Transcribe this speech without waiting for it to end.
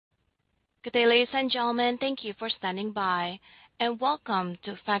Good day, ladies and gentlemen. Thank you for standing by, and welcome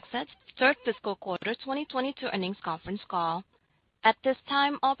to FactSet's third fiscal quarter 2022 earnings conference call. At this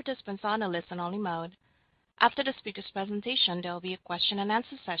time, all participants are on a listen-only mode. After the speaker's presentation, there will be a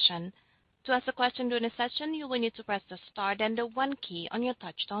question-and-answer session. To ask a question during the session, you will need to press the star then the one key on your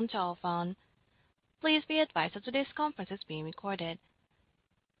touchtone telephone. Please be advised that today's conference is being recorded.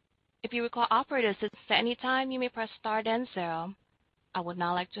 If you require operator assistance at any time, you may press star then zero. I would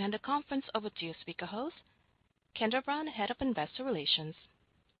now like to hand the conference over to your speaker host, Kendra Brown, Head of Investor Relations.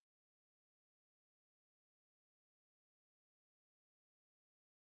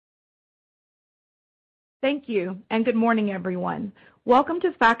 Thank you, and good morning, everyone. Welcome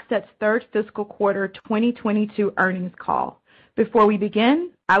to FactSet's third fiscal quarter 2022 earnings call. Before we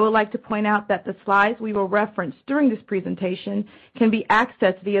begin, I would like to point out that the slides we will reference during this presentation can be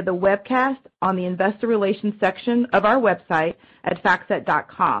accessed via the webcast on the Investor Relations section of our website at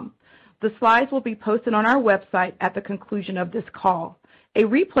FactSet.com. The slides will be posted on our website at the conclusion of this call. A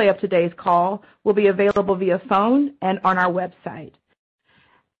replay of today's call will be available via phone and on our website.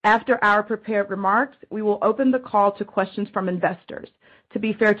 After our prepared remarks, we will open the call to questions from investors. To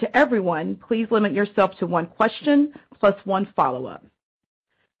be fair to everyone, please limit yourself to one question plus one follow-up.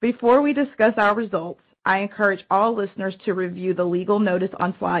 Before we discuss our results, I encourage all listeners to review the legal notice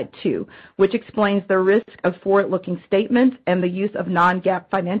on slide 2, which explains the risk of forward-looking statements and the use of non-GAAP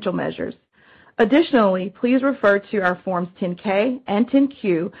financial measures. Additionally, please refer to our Forms 10-K and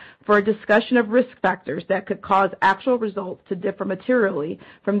 10-Q for a discussion of risk factors that could cause actual results to differ materially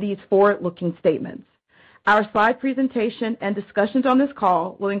from these forward-looking statements. Our slide presentation and discussions on this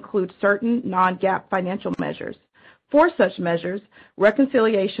call will include certain non-GAAP financial measures. For such measures,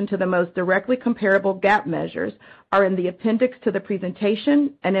 reconciliation to the most directly comparable GAAP measures are in the appendix to the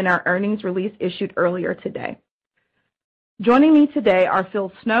presentation and in our earnings release issued earlier today. Joining me today are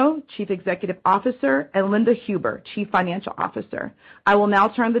Phil Snow, Chief Executive Officer, and Linda Huber, Chief Financial Officer. I will now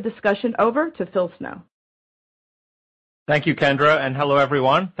turn the discussion over to Phil Snow. Thank you, Kendra, and hello,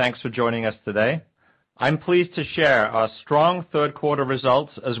 everyone. Thanks for joining us today. I'm pleased to share our strong third quarter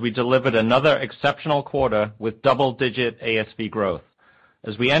results as we delivered another exceptional quarter with double-digit ASV growth.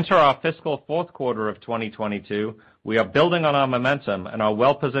 As we enter our fiscal fourth quarter of 2022, we are building on our momentum and are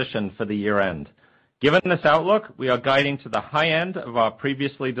well-positioned for the year-end. Given this outlook, we are guiding to the high end of our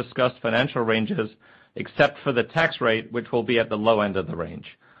previously discussed financial ranges, except for the tax rate, which will be at the low end of the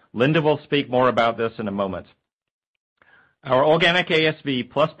range. Linda will speak more about this in a moment. Our organic ASV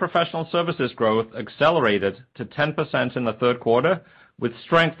plus professional services growth accelerated to 10% in the third quarter, with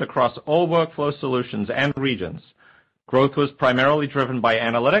strength across all workflow solutions and regions. Growth was primarily driven by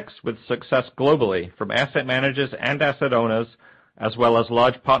analytics, with success globally from asset managers and asset owners, as well as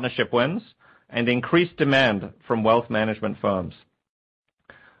large partnership wins, and increased demand from wealth management firms.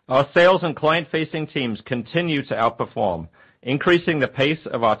 Our sales and client-facing teams continue to outperform, increasing the pace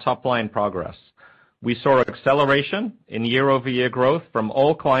of our top-line progress. We saw acceleration in year-over-year growth from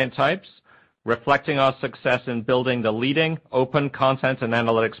all client types, reflecting our success in building the leading open content and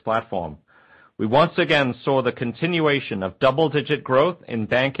analytics platform. We once again saw the continuation of double-digit growth in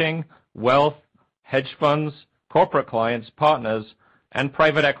banking, wealth, hedge funds, corporate clients, partners, and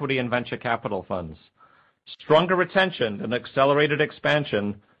private equity and venture capital funds. Stronger retention and accelerated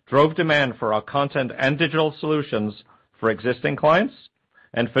expansion drove demand for our content and digital solutions for existing clients.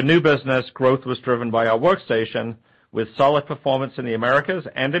 And for new business, growth was driven by our workstation, with solid performance in the Americas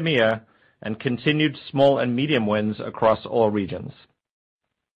and EMEA, and continued small and medium wins across all regions.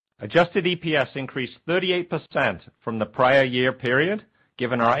 Adjusted EPS increased 38% from the prior year period,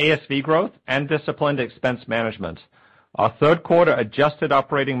 given our ASV growth and disciplined expense management. Our third quarter adjusted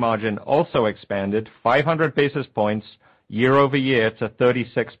operating margin also expanded 500 basis points year over year to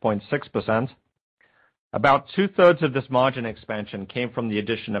 36.6%. About two-thirds of this margin expansion came from the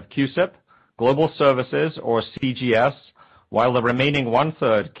addition of CUSIP, Global Services, or CGS, while the remaining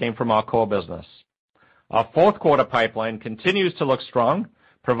one-third came from our core business. Our fourth quarter pipeline continues to look strong,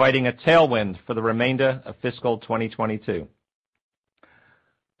 providing a tailwind for the remainder of fiscal 2022.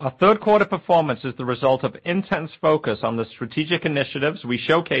 Our third quarter performance is the result of intense focus on the strategic initiatives we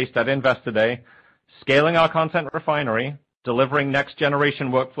showcased at Investor Day, scaling our content refinery, delivering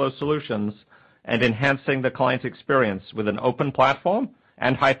next-generation workflow solutions, and enhancing the client experience with an open platform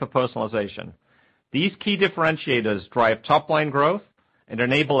and hyper-personalization. These key differentiators drive top-line growth and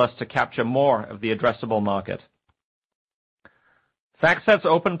enable us to capture more of the addressable market. FactSet's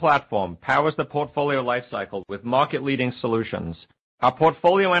open platform powers the portfolio lifecycle with market-leading solutions. Our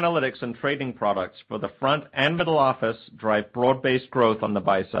portfolio analytics and trading products for the front and middle office drive broad-based growth on the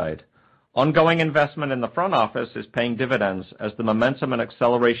buy side. Ongoing investment in the front office is paying dividends as the momentum and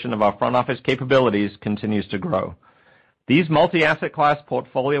acceleration of our front office capabilities continues to grow. These multi-asset class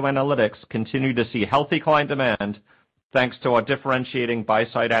portfolio analytics continue to see healthy client demand thanks to our differentiating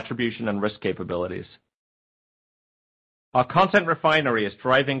buy-side attribution and risk capabilities. Our content refinery is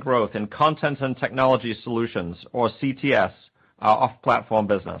driving growth in Content and Technology Solutions, or CTS, our off-platform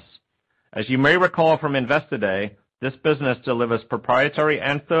business. As you may recall from Investor Day, this business delivers proprietary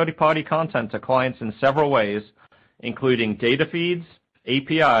and third-party content to clients in several ways, including data feeds,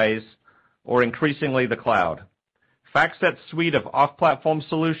 APIs, or increasingly the cloud. FactSet's suite of off-platform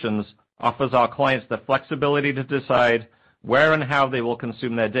solutions offers our clients the flexibility to decide where and how they will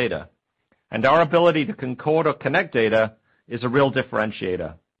consume their data. And our ability to concord or connect data is a real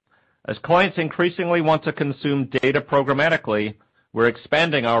differentiator. As clients increasingly want to consume data programmatically, we're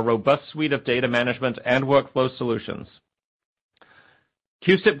expanding our robust suite of data management and workflow solutions.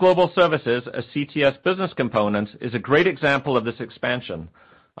 CUSIP Global Services, a CTS business component, is a great example of this expansion.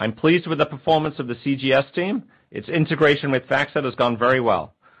 I'm pleased with the performance of the CGS team. Its integration with FactSet has gone very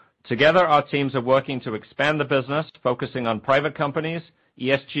well. Together, our teams are working to expand the business, focusing on private companies,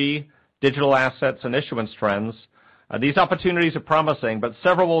 ESG, digital assets, and issuance trends. These opportunities are promising, but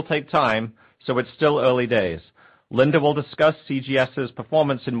several will take time, so it's still early days. Linda will discuss CGS's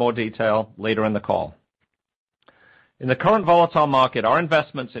performance in more detail later in the call. In the current volatile market, our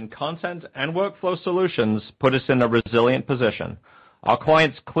investments in content and workflow solutions put us in a resilient position. Our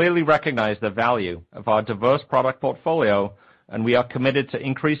clients clearly recognize the value of our diverse product portfolio, and we are committed to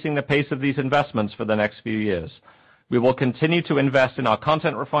increasing the pace of these investments for the next few years. We will continue to invest in our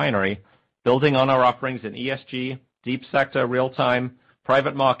content refinery, building on our offerings in ESG, deep sector, real-time,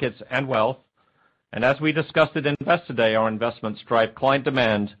 private markets, and wealth. And as we discussed at Investor Day, our investments drive client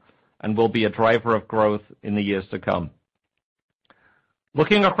demand and will be a driver of growth in the years to come.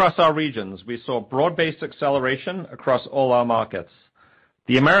 Looking across our regions, we saw broad-based acceleration across all our markets.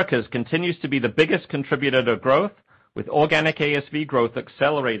 The Americas continues to be the biggest contributor to growth, with organic ASV growth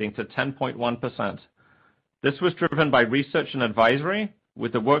accelerating to 10.1%. This was driven by research and advisory,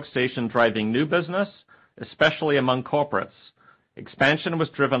 with the workstation driving new business, especially among corporates. Expansion was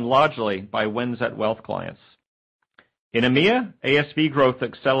driven largely by wins at wealth clients. In EMEA, ASV growth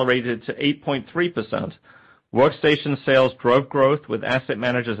accelerated to 8.3%. Workstation sales drove growth with asset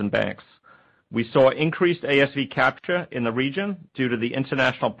managers and banks. We saw increased ASV capture in the region due to the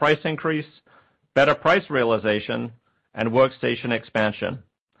international price increase, better price realization, and workstation expansion.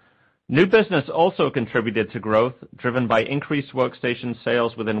 New business also contributed to growth, driven by increased workstation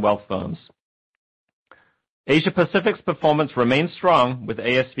sales within wealth firms. Asia Pacific's performance remains strong, with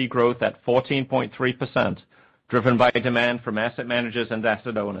ASV growth at 14.3%, driven by demand from asset managers and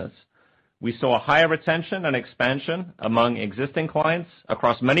asset owners. We saw higher retention and expansion among existing clients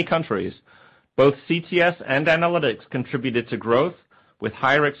across many countries. Both CTS and analytics contributed to growth, with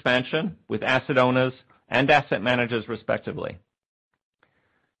higher expansion with asset owners and asset managers, respectively.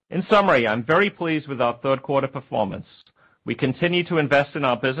 In summary, I'm very pleased with our third quarter performance. We continue to invest in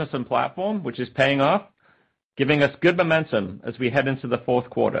our business and platform, which is paying off, giving us good momentum as we head into the fourth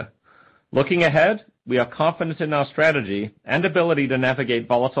quarter. Looking ahead, we are confident in our strategy and ability to navigate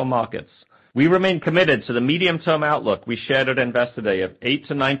volatile markets. We remain committed to the medium-term outlook we shared at Investor Day of 8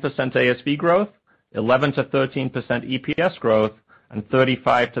 to 9% ASV growth, 11 to 13% EPS growth, and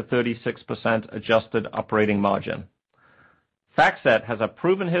 35 to 36% adjusted operating margin. FactSet has a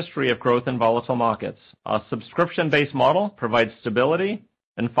proven history of growth in volatile markets. Our subscription-based model provides stability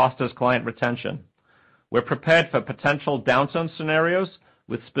and fosters client retention. We're prepared for potential downturn scenarios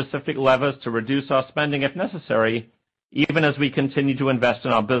with specific levers to reduce our spending if necessary, even as we continue to invest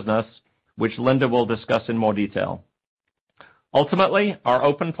in our business, which Linda will discuss in more detail. Ultimately, our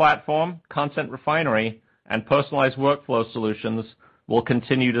open platform, content refinery, and personalized workflow solutions will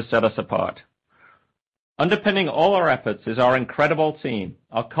continue to set us apart. Underpinning all our efforts is our incredible team.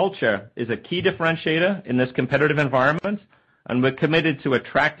 Our culture is a key differentiator in this competitive environment, and we're committed to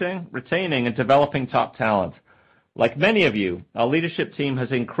attracting, retaining, and developing top talent. Like many of you, our leadership team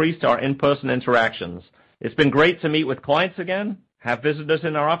has increased our in-person interactions. It's been great to meet with clients again, have visitors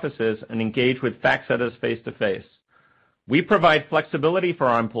in our offices, and engage with FactSetters face-to-face. We provide flexibility for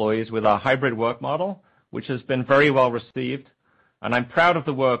our employees with our hybrid work model, which has been very well received, and I'm proud of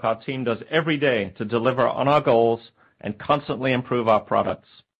the work our team does every day to deliver on our goals and constantly improve our products.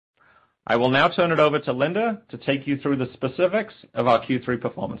 I will now turn it over to Linda to take you through the specifics of our Q3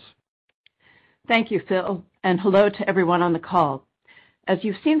 performance. Thank you, Phil, and hello to everyone on the call. As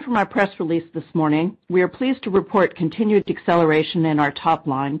you've seen from our press release this morning, we are pleased to report continued acceleration in our top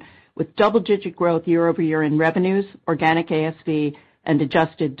line, with double-digit growth year over year in revenues, organic ASV, and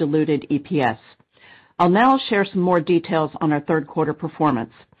adjusted diluted EPS. I'll now share some more details on our third quarter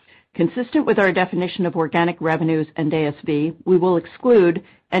performance. Consistent with our definition of organic revenues and ASV, we will exclude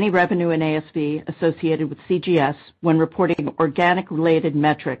any revenue in ASV associated with CGS when reporting organic-related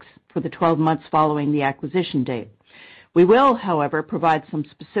metrics for the 12 months following the acquisition date. We will, however, provide some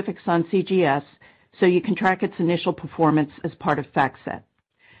specifics on CGS so you can track its initial performance as part of FactSet.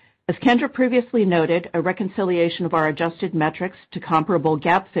 As Kendra previously noted, a reconciliation of our adjusted metrics to comparable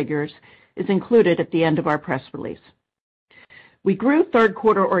GAAP figures is included at the end of our press release. We grew third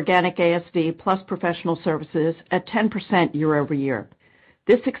quarter organic ASV plus professional services at 10% year over year.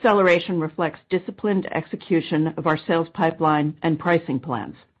 This acceleration reflects disciplined execution of our sales pipeline and pricing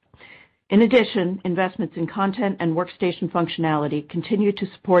plans. In addition, investments in content and workstation functionality continue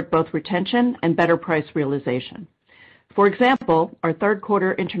to support both retention and better price realization. For example, our third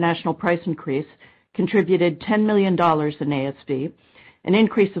quarter international price increase contributed $10 million in ASV, an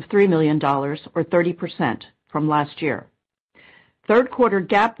increase of $3 million or 30% from last year. Third quarter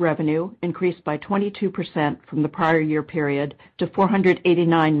GAAP revenue increased by 22% from the prior year period to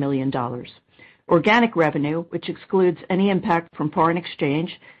 $489 million. Organic revenue, which excludes any impact from foreign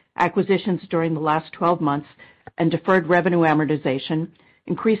exchange, acquisitions during the last 12 months, and deferred revenue amortization,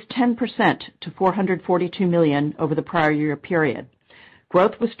 increased 10% to $442 million over the prior year period.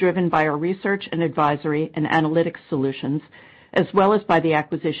 Growth was driven by our research and advisory and analytics solutions, as well as by the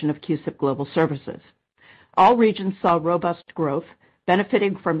acquisition of CUSIP Global Services. All regions saw robust growth,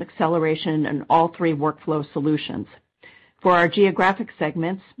 benefiting from acceleration in all three workflow solutions. For our geographic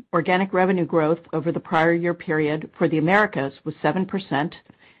segments, organic revenue growth over the prior year period for the Americas was 7%,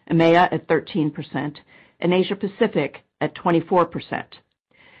 EMEA at 13%, and Asia Pacific at 24%.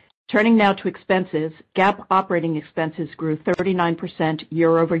 Turning now to expenses, GAAP operating expenses grew 39%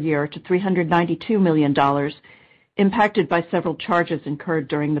 year over year to $392 million, impacted by several charges incurred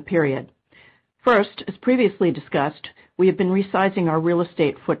during the period. First, as previously discussed, we have been resizing our real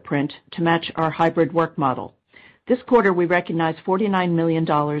estate footprint to match our hybrid work model. This quarter, we recognized $49 million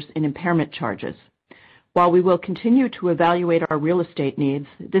in impairment charges. While we will continue to evaluate our real estate needs,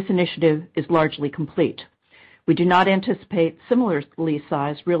 this initiative is largely complete. We do not anticipate similarly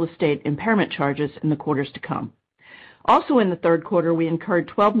sized real estate impairment charges in the quarters to come. Also in the third quarter, we incurred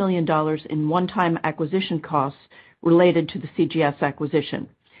 $12 million in one-time acquisition costs related to the CGS acquisition.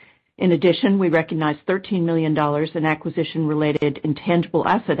 In addition, we recognized $13 million in acquisition-related intangible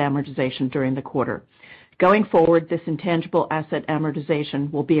asset amortization during the quarter. Going forward, this intangible asset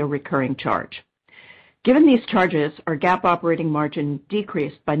amortization will be a recurring charge. Given these charges, our GAAP operating margin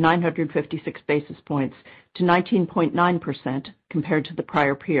decreased by 956 basis points to 19.9% compared to the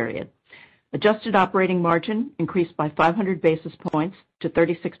prior period. Adjusted operating margin increased by 500 basis points to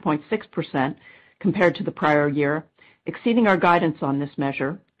 36.6% compared to the prior year, exceeding our guidance on this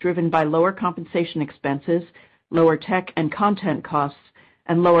measure, driven by lower compensation expenses, lower tech and content costs,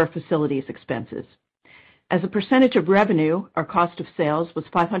 and lower facilities expenses. As a percentage of revenue, our cost of sales was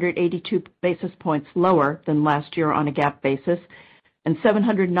 582 basis points lower than last year on a GAAP basis and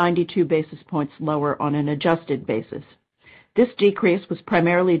 792 basis points lower on an adjusted basis. This decrease was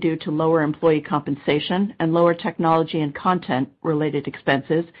primarily due to lower employee compensation and lower technology and content-related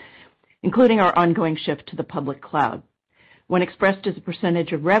expenses, including our ongoing shift to the public cloud. When expressed as a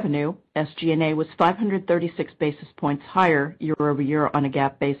percentage of revenue, SG&A was 536 basis points higher year over year on a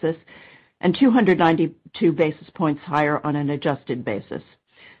GAAP basis and 292 basis points higher on an adjusted basis.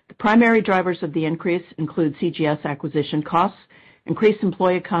 The primary drivers of the increase include CGS acquisition costs, increased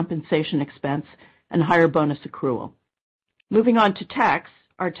employee compensation expense, and higher bonus accrual. Moving on to tax,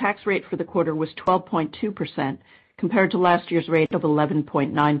 our tax rate for the quarter was 12.2% compared to last year's rate of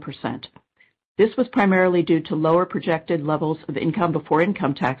 11.9%. This was primarily due to lower projected levels of income before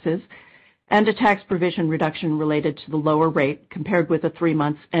income taxes and a tax provision reduction related to the lower rate compared with the 3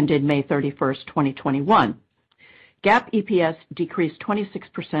 months ended May 31st, 2021. GAAP EPS decreased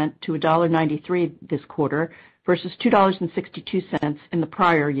 26% to $1.93 this quarter versus $2.62 in the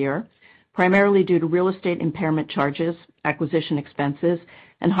prior year, primarily due to real estate impairment charges, acquisition expenses,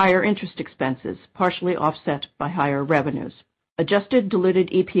 and higher interest expenses, partially offset by higher revenues. Adjusted diluted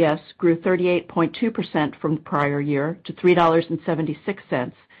EPS grew 38.2% from the prior year to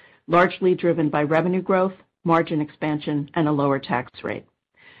 $3.76, largely driven by revenue growth, margin expansion, and a lower tax rate.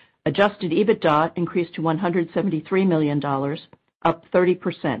 Adjusted EBITDA increased to $173 million, up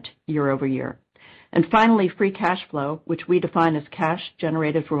 30% year over year. And finally, free cash flow, which we define as cash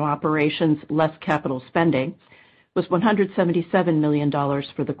generated from operations less capital spending, was $177 million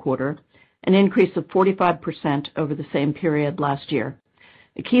for the quarter, an increase of 45% over the same period last year.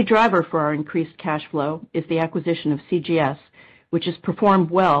 A key driver for our increased cash flow is the acquisition of CGS, which has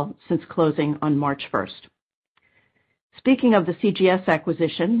performed well since closing on March 1st. Speaking of the CGS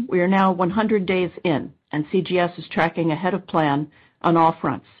acquisition, we are now 100 days in, and CGS is tracking ahead of plan on all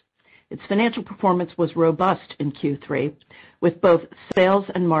fronts. Its financial performance was robust in Q3, with both sales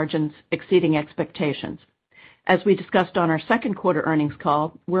and margins exceeding expectations. As we discussed on our second quarter earnings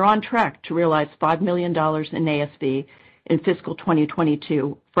call, we're on track to realize $5 million in ASV in fiscal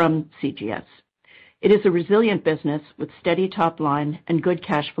 2022 from CGS. It is a resilient business with steady top line and good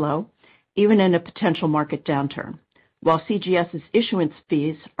cash flow, even in a potential market downturn. While CGS's issuance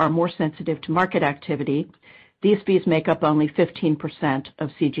fees are more sensitive to market activity, these fees make up only 15%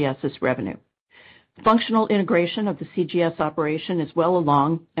 of CGS's revenue. Functional integration of the CGS operation is well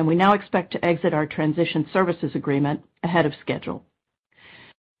along, and we now expect to exit our transition services agreement ahead of schedule.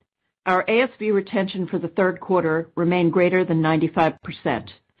 Our ASV retention for the third quarter remained greater than 95%.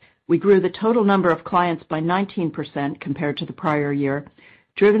 We grew the total number of clients by 19% compared to the prior year,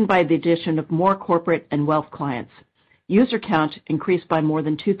 driven by the addition of more corporate and wealth clients. User count increased by more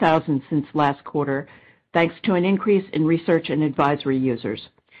than 2,000 since last quarter, thanks to an increase in research and advisory users.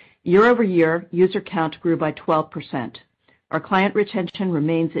 Year over year, user count grew by 12%. Our client retention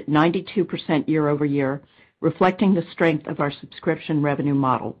remains at 92% year over year, reflecting the strength of our subscription revenue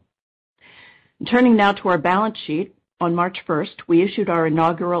model. Turning now to our balance sheet, on March 1st, we issued our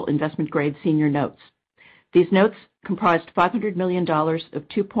inaugural investment-grade senior notes. These notes comprised $500 million of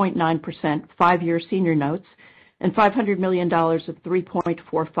 2.9% 5-year senior notes and $500 million of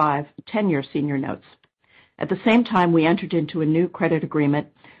 3.45 10-year senior notes. At the same time, we entered into a new credit agreement,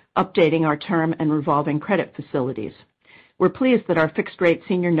 updating our term and revolving credit facilities. We're pleased that our fixed-rate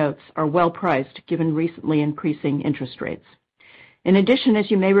senior notes are well priced given recently increasing interest rates. In addition,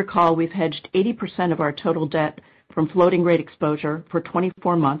 as you may recall, we've hedged 80% of our total debt from floating rate exposure for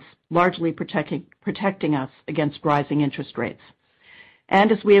 24 months, largely protecting us against rising interest rates.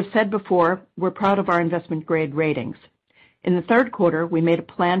 And as we have said before, we're proud of our investment-grade ratings. In the third quarter, we made a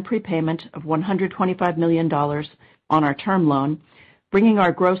planned prepayment of $125 million on our term loan, bringing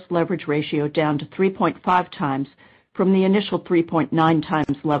our gross leverage ratio down to 3.5 times from the initial 3.9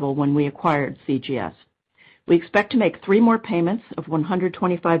 times level when we acquired CGS. We expect to make 3 more payments of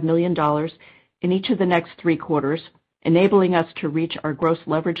 $125 million in each of the next 3 quarters, enabling us to reach our gross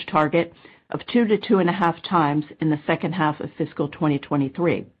leverage target of 2 to 2.5 times in the second half of fiscal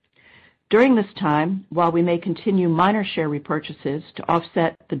 2023. During this time, while we may continue minor share repurchases to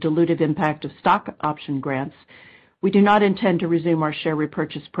offset the dilutive impact of stock option grants, we do not intend to resume our share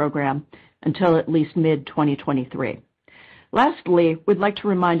repurchase program until at least mid-2023. Lastly, we'd like to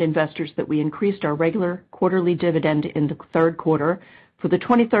remind investors that we increased our regular quarterly dividend in the third quarter for the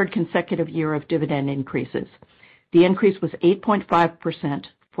 23rd consecutive year of dividend increases. The increase was 8.5%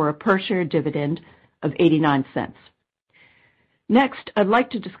 for a per-share dividend of 89 cents. Next, I'd like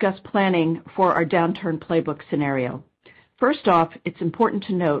to discuss planning for our downturn playbook scenario. First off, it's important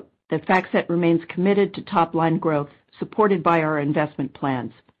to note that FactSet remains committed to top-line growth supported by our investment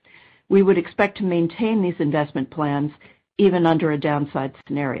plans. We would expect to maintain these investment plans even under a downside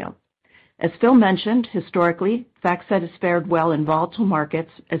scenario. As Phil mentioned, historically, FactSet has fared well in volatile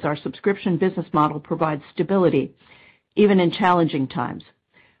markets as our subscription business model provides stability, even in challenging times.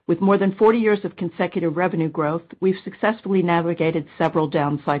 With more than 40 years of consecutive revenue growth, we've successfully navigated several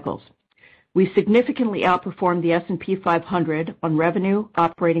down cycles. We significantly outperformed the S&P 500 on revenue,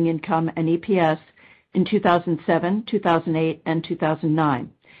 operating income, and EPS in 2007, 2008, and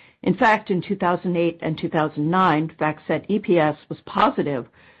 2009. In fact, in 2008 and 2009, FactSet EPS was positive,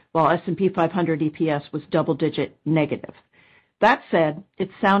 while S&P 500 EPS was double-digit negative. That said,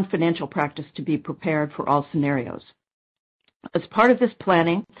 it's sound financial practice to be prepared for all scenarios. As part of this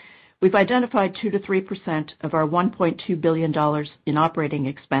planning, we've identified 2 to 3% of our $1.2 billion in operating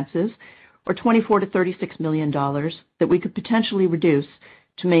expenses, or $24 to $36 million, that we could potentially reduce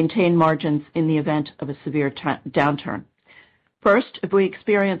to maintain margins in the event of a severe downturn. First, if we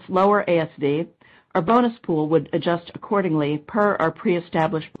experience lower ASV, our bonus pool would adjust accordingly per our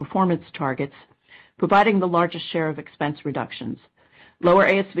pre-established performance targets, providing the largest share of expense reductions. Lower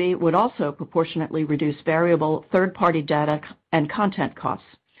ASV would also proportionately reduce variable third-party data and content costs.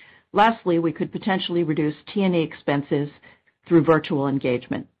 Lastly, we could potentially reduce T&E expenses through virtual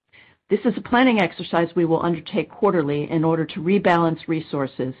engagement. This is a planning exercise we will undertake quarterly in order to rebalance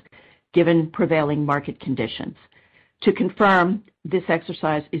resources given prevailing market conditions. To confirm, this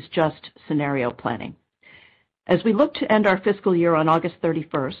exercise is just scenario planning. As we look to end our fiscal year on August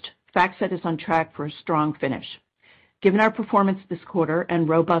 31st, FactSet is on track for a strong finish. Given our performance this quarter and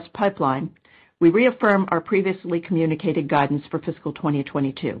robust pipeline, we reaffirm our previously communicated guidance for fiscal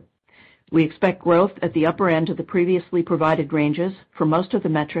 2022. We expect growth at the upper end of the previously provided ranges for most of the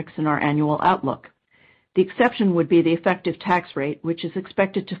metrics in our annual outlook. The exception would be the effective tax rate, which is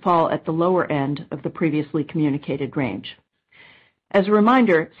expected to fall at the lower end of the previously communicated range. As a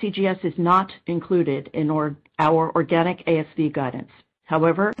reminder, CGS is not included in our organic ASV guidance.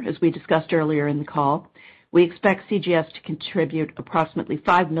 However, as we discussed earlier in the call, we expect CGS to contribute approximately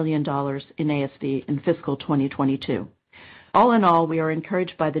 $5 million in ASV in fiscal 2022. All in all, we are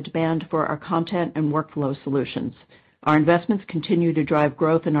encouraged by the demand for our content and workflow solutions. Our investments continue to drive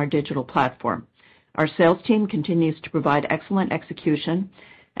growth in our digital platform. Our sales team continues to provide excellent execution,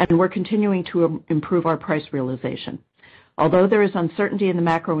 and we're continuing to improve our price realization. Although there is uncertainty in the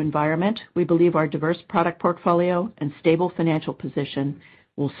macro environment, we believe our diverse product portfolio and stable financial position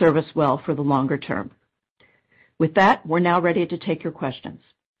will serve us well for the longer term. With that, we're now ready to take your questions.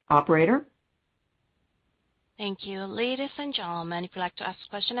 Operator? Thank you. Ladies and gentlemen, if you'd like to ask a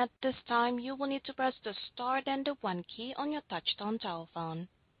question at this time, you will need to press the star then the 1 key on your touchtone telephone.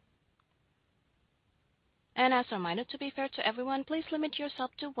 And as a reminder, to be fair to everyone, please limit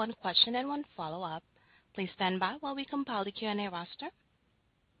yourself to 1 question and 1 follow-up. Please stand by while we compile the Q&A roster.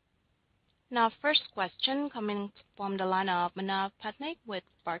 Now, first question coming from the line of Manav Patnaik with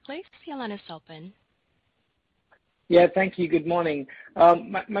Barclays. Your line is open. Yeah, thank you. Good morning.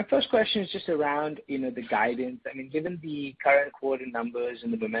 My first question is just around, the guidance. I mean, given the current quarter numbers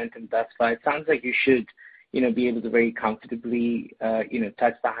and the momentum thus far, it sounds like you should, be able to very comfortably,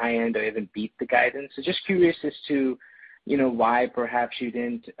 touch the high end or even beat the guidance. So just curious as to, why perhaps you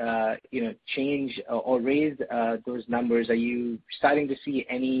didn't, change or raise those numbers. Are you starting to see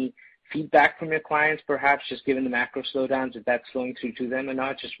any feedback from your clients, perhaps just given the macro slowdowns, if that's flowing through to them or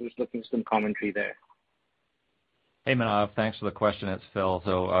not? Just was looking for some commentary there. Hey, Manav. Thanks for the question. It's Phil.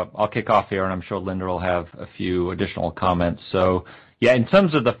 So I'll kick off here, and I'm sure Linda will have a few additional comments. So, yeah, in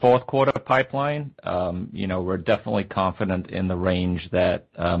terms of the fourth quarter pipeline, we're definitely confident in the range that,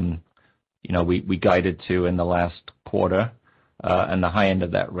 we guided to in the last quarter and the high end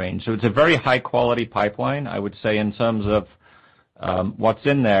of that range. So it's a very high-quality pipeline, I would say, in terms of what's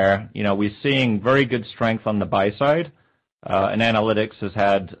in there. We're seeing very good strength on the buy side. And analytics has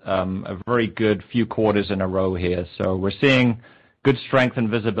had a very good few quarters in a row here. So we're seeing good strength and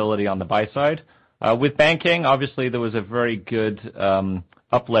visibility on the buy side. With banking, obviously, there was a very good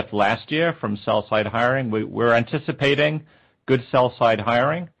uplift last year from sell-side hiring. We're anticipating good sell-side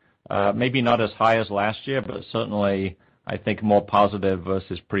hiring, maybe not as high as last year, but certainly, I think, more positive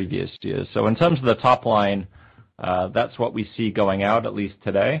versus previous years. So in terms of the top line, that's what we see going out, at least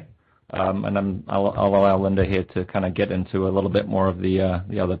today. And I'll allow Linda here to kind of get into a little bit more of the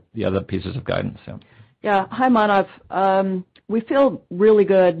other pieces of guidance. Yeah. Yeah. Hi, Manav. We feel really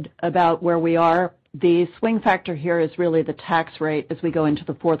good about where we are. The swing factor here is really the tax rate as we go into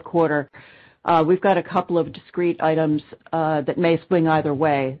the fourth quarter. We've got a couple of discrete items that may swing either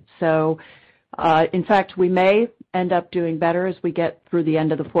way. So, in fact, we may end up doing better as we get through the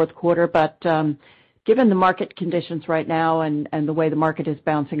end of the fourth quarter, but given the market conditions right now and the way the market is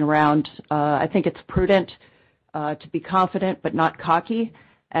bouncing around, I think it's prudent to be confident but not cocky.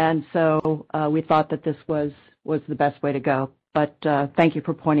 And so we thought that this was the best way to go. But thank you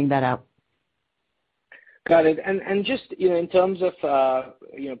for pointing that out. Got it. And just, in terms of,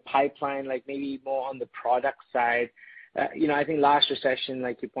 pipeline, like maybe more on the product side, I think last recession,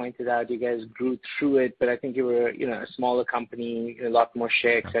 like you pointed out, you guys grew through it, but I think you were, a smaller company, a lot more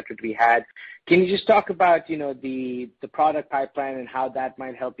share, et cetera, to be had. Can you just talk about, the product pipeline and how that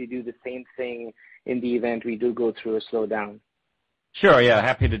might help you do the same thing in the event we do go through a slowdown? Sure. Yeah,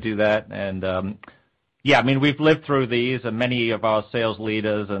 happy to do that. And yeah, I mean, we've lived through these, and many of our sales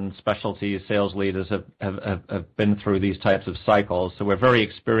leaders and specialty sales leaders have been through these types of cycles, so we're very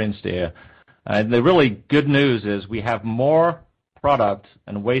experienced here. The really good news is we have more product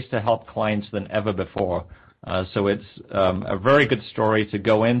and ways to help clients than ever before. So it's a very good story to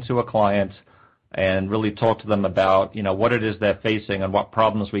go into a client and really talk to them about, what it is they're facing and what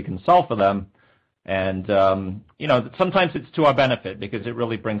problems we can solve for them. And, sometimes it's to our benefit because it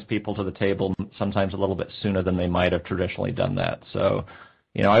really brings people to the table sometimes a little bit sooner than they might have traditionally done that. So,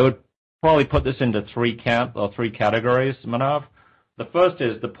 I would probably put this into three categories, Manav. The first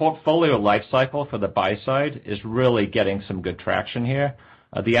is the portfolio life cycle for the buy side is really getting some good traction here.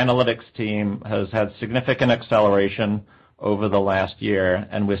 The analytics team has had significant acceleration over the last year,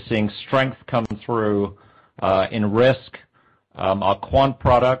 and we're seeing strength come through in risk. Our quant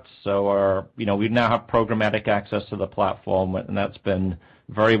products, so we now have programmatic access to the platform, and that's been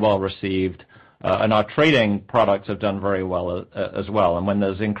very well received. And our trading products have done very well as well. And when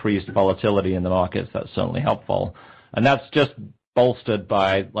there's increased volatility in the markets, that's certainly helpful. And that's just bolstered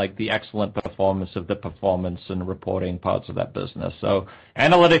by like the excellent performance of the performance and reporting parts of that business. So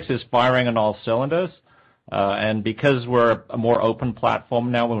analytics is firing on all cylinders, and because we're a more open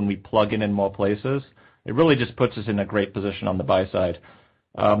platform now when we plug in more places, it really just puts us in a great position on the buy side.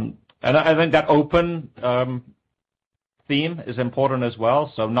 And I think that open theme is important as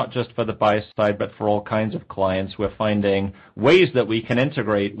well. So not just for the buy side, but for all kinds of clients, we're finding ways that we can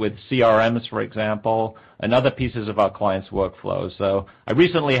integrate with CRMs, for example, and other pieces of our clients' workflows. So I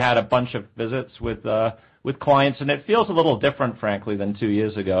recently had a bunch of visits with clients, and it feels a little different, frankly, than 2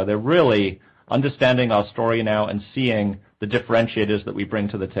 years ago. They're really understanding our story now and seeing the differentiators that we bring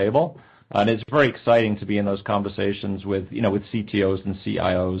to the table. And it's very exciting to be in those conversations with CTOs and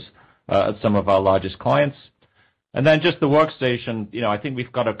CIOs at some of our largest clients. And then just the workstation, I think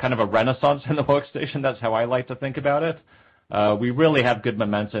we've got a kind of a renaissance in the workstation. That's how I like to think about it. We really have good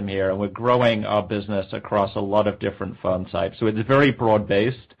momentum here, and we're growing our business across a lot of different firm types. So it's very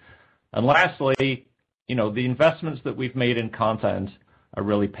broad-based. And lastly, the investments that we've made in content are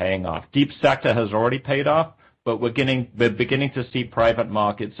really paying off. Deep sector has already paid off, but we're beginning to see private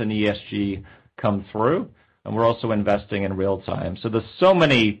markets and ESG come through, and we're also investing in real time. So there's so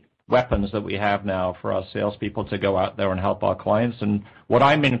many weapons that we have now for our salespeople to go out there and help our clients. And what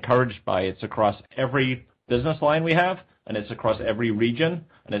I'm encouraged by, it's across every business line we have, and it's across every region,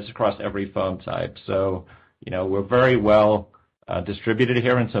 and it's across every firm type. So, we're very well distributed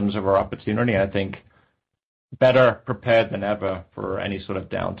here in terms of our opportunity. I think better prepared than ever for any sort of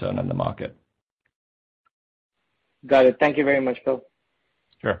downturn in the market. Got it. Thank you very much, Bill.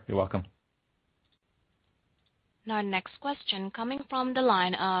 Sure. You're welcome. Our next question coming from the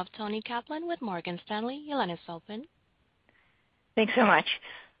line of Toni Kaplan with Morgan Stanley. Your line is open. Thanks so much.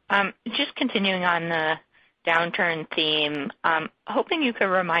 Just continuing on the downturn theme, hoping you could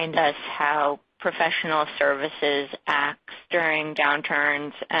remind us how professional services acts during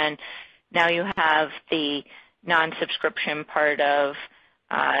downturns. And now you have the non-subscription part of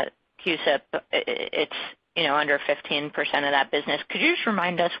QSIP. It's under 15% of that business. Could you just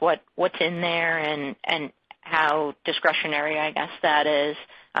remind us what's in there and how discretionary, I guess, that is?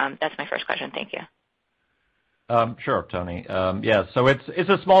 That's my first question. Thank you. Sure, Tony. Yeah, so it's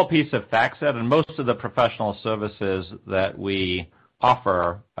a small piece of FactSet, and most of the professional services that we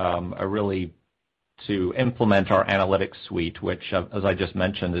offer are really to implement our analytics suite, which, as I just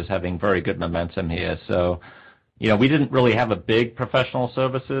mentioned, is having very good momentum here. So, we didn't really have a big professional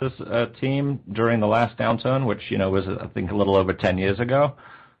services team during the last downturn, which, was, I think, a little over 10 years ago.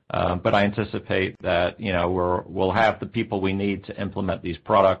 But I anticipate that, we'll have the people we need to implement these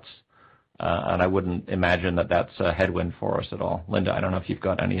products, and I wouldn't imagine that that's a headwind for us at all. Linda, I don't know if you've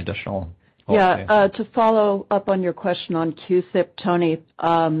got any additional thoughts. Yeah, to follow up on your question on QSIP, Tony,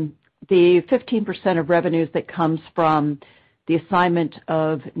 the 15% of revenues that comes from the assignment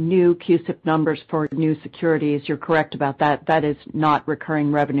of new QSIP numbers for new securities, you're correct about that. That is not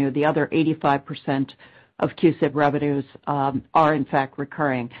recurring revenue. The other 85% of QSIP revenues are in fact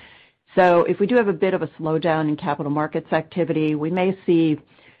recurring. So if we do have a bit of a slowdown in capital markets activity, we may see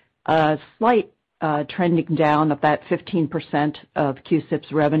a slight trending down of that 15% of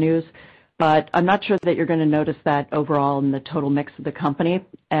QSIP's revenues, but I'm not sure that you're going to notice that overall in the total mix of the company,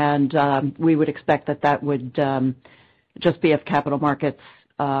 and we would expect that would just be if capital markets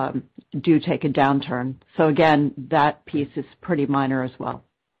do take a downturn. So again, that piece is pretty minor as well.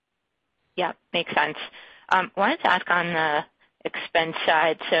 Yeah, makes sense. Wanted to ask on the expense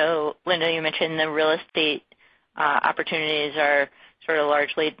side. So, Linda, you mentioned the real estate opportunities are sort of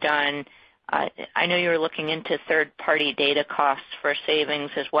largely done. I know you were looking into third-party data costs for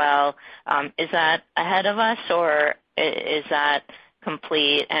savings as well. Is that ahead of us, or is that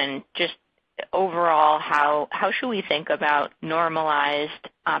complete? And just overall, how should we think about normalized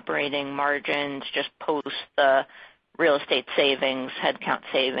operating margins just post the real estate savings, headcount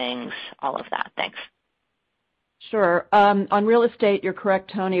savings, all of that? Thanks. Sure. On real estate, you're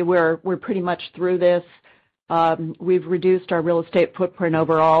correct, Tony. We're pretty much through this. We've reduced our real estate footprint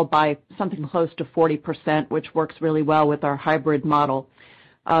overall by something close to 40%, which works really well with our hybrid model.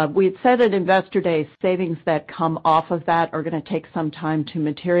 We had said at Investor Day savings that come off of that are going to take some time to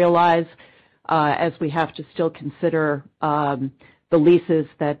materialize as we have to still consider the leases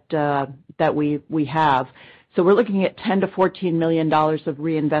that we have. So we're looking at $10 to $14 million of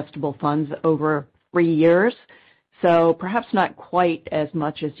reinvestable funds over 3 years. So perhaps not quite as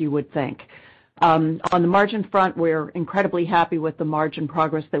much as you would think. On the margin front, we're incredibly happy with the margin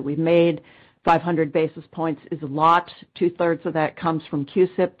progress that we've made. 500 basis points is a lot. 2/3 of that comes from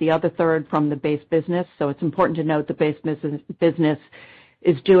QSIP, the other third from the base business. So it's important to note the base business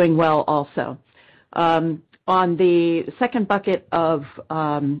is doing well also. On On the second bucket of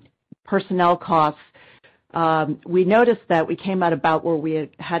personnel costs, we noticed that we came out about where we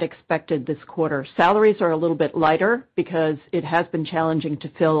had expected this quarter. Salaries are a little bit lighter because it has been challenging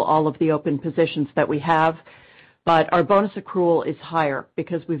to fill all of the open positions that we have, but our bonus accrual is higher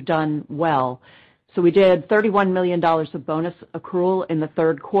because we've done well. So we did $31 million of bonus accrual in the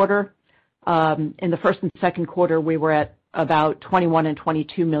third quarter. In the first and second quarter, we were at about $21 and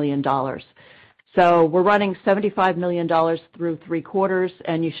 $22 million. So we're running $75 million through 3 quarters,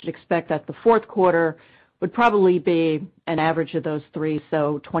 and you should expect that the fourth quarter would probably be an average of those 3,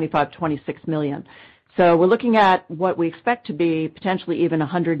 so $25, $26 million. So we're looking at what we expect to be potentially even a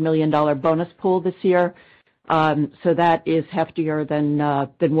 $100 million bonus pool this year. So that is heftier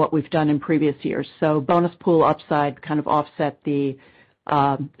than what we've done in previous years. So bonus pool upside kind of offset the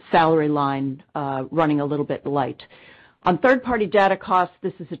salary line running a little bit light. On third-party data costs,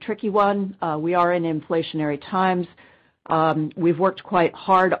 this is a tricky one. We are in inflationary times. We've worked quite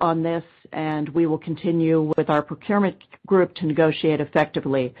hard on this, and we will continue with our procurement group to negotiate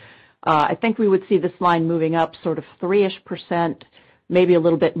effectively. I think we would see this line moving up sort of 3-ish%, maybe a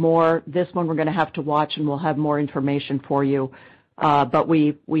little bit more. This one we're going to have to watch, and we'll have more information for you. But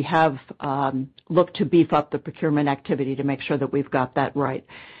we have looked to beef up the procurement activity to make sure that we've got that right.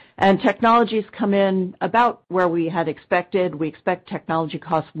 And technologies come in about where we had expected. We expect technology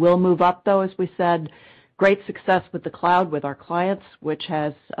costs will move up, though, as we said. Great success with the cloud with our clients, which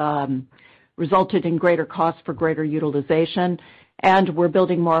has resulted in greater costs for greater utilization. And we're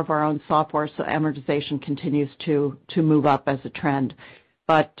building more of our own software, so amortization continues to move up as a trend.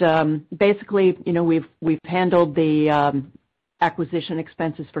 But basically, you know, we've handled the acquisition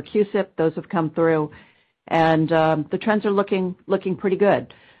expenses for QSIP. Those have come through, and the trends are looking pretty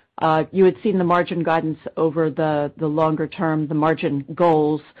good. You had seen the margin guidance over the longer term, the margin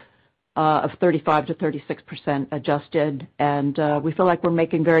goals of 35 to 36% adjusted, and we feel like we're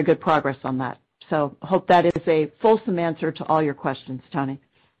making very good progress on that. So hope that is a fulsome answer to all your questions, Tony.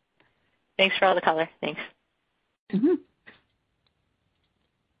 Thanks for all the color. Thanks. Mm-hmm.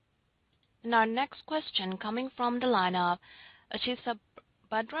 And our next question coming from the line of Ashish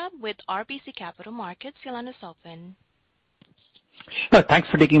Sabadra with RBC Capital Markets. Your line is open. Thanks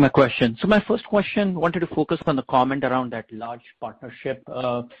for taking my question. So my first question wanted to focus on the comment around that large partnership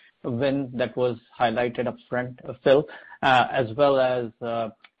win that was highlighted up front, Phil, as well as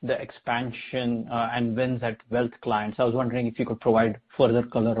the expansion and wins at wealth clients. I was wondering if you could provide further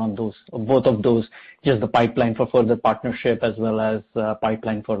color on those, both of those, just the pipeline for further partnership as well as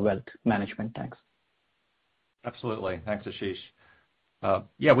pipeline for wealth management. Thanks. Absolutely. Thanks, Ashish.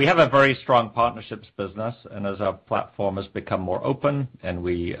 Yeah, we have a very strong partnerships business, and as our platform has become more open and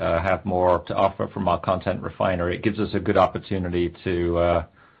we have more to offer from our content refinery, it gives us a good opportunity to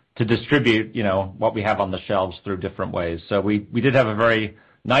distribute, you know, what we have on the shelves through different ways. So we did have a very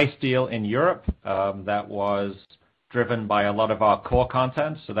nice deal in Europe that was driven by a lot of our core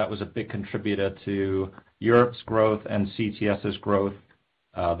content, so that was a big contributor to Europe's growth and CTS's growth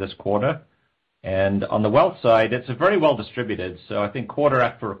this quarter. And on the wealth side, it's a very well distributed. So I think quarter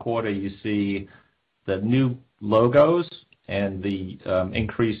after quarter, you see the new logos and the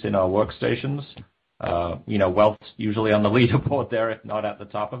increase in our workstations. You know, wealth's usually on the leaderboard there, if not at the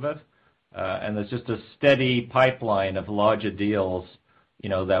top of it. And there's just a steady pipeline of larger deals, you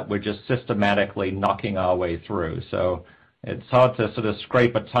know, that we're just systematically knocking our way through. So it's hard to sort of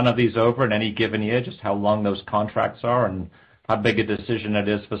scrape a ton of these over in any given year, just how long those contracts are and how big a decision it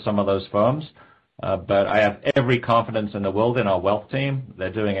is for some of those firms. But I have every confidence in the world in our wealth team.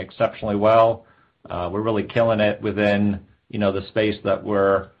 They're doing exceptionally well. We're really killing it within, you know, the space that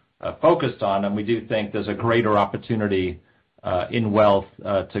we're focused on, and we do think there's a greater opportunity in wealth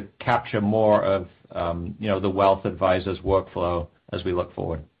to capture more of, you know, the wealth advisor's workflow as we look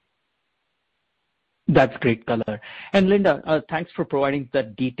forward. That's great color. And Linda, thanks for providing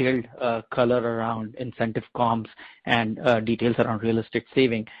that detailed color around incentive comps and details around real estate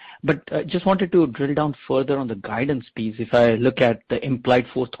saving. But just wanted to drill down further on the guidance piece. If I look at the implied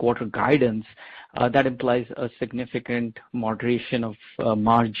fourth quarter guidance, that implies a significant moderation of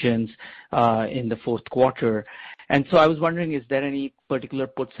margins in the fourth quarter. And so I was wondering, is there any particular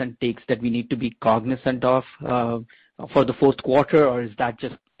puts and takes that we need to be cognizant of for the fourth quarter, or is that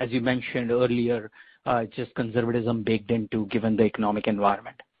just, as you mentioned earlier, just conservatism baked into given the economic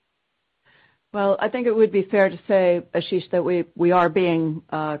environment? Well, I think it would be fair to say, Ashish, that we are being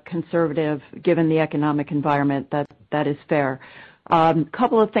conservative given the economic environment. That is fair.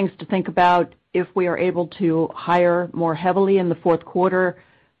 Couple of things to think about. If we are able to hire more heavily in the fourth quarter,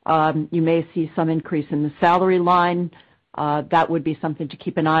 you may see some increase in the salary line. That would be something to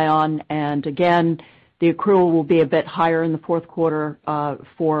keep an eye on. And again, The accrual will be a bit higher in the fourth quarter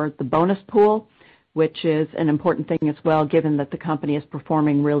for the bonus pool, which is an important thing as well, given that the company is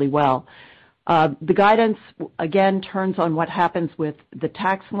performing really well. The guidance, again, turns on what happens with the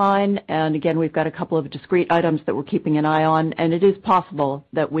tax line, and again, we've got a couple of discrete items that we're keeping an eye on, and it is possible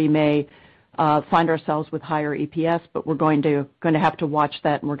that we may find ourselves with higher EPS, but we're going to have to watch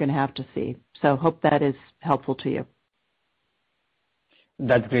that, and we're going to have to see. So hope that is helpful to you.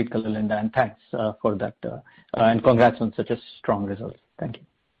 That's great, Linda, and thanks for that, and congrats on such a strong result. Thank you.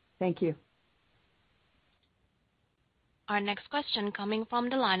 Thank you. Our next question coming from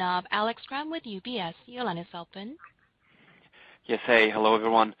the line of Alex Kramm with UBS. Your line is open. Yes. Hey, hello,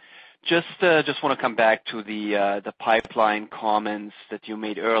 everyone. Just want to come back to the pipeline comments that you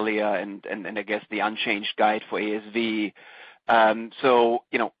made earlier and I guess the unchanged guide for ASV. So,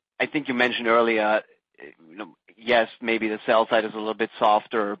 I think you mentioned earlier, yes, maybe the sell side is a little bit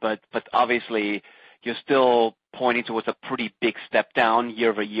softer, but obviously you're still pointing towards a pretty big step down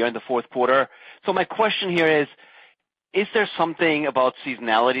year over year in the fourth quarter. So my question here is there something about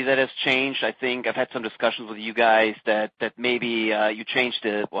seasonality that has changed? I think I've had some discussions with you guys that maybe you changed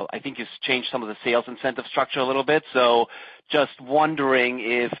I think you changed some of the sales incentive structure a little bit. So just wondering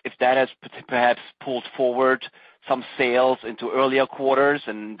if that has perhaps pulled forward some sales into earlier quarters,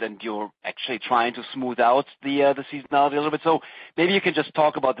 and then you're actually trying to smooth out the seasonality a little bit. So maybe you can just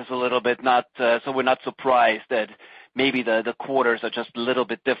talk about this a little bit, so we're not surprised that maybe the quarters are just a little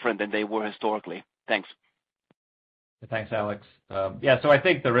bit different than they were historically. Thanks. Thanks, Alex. So I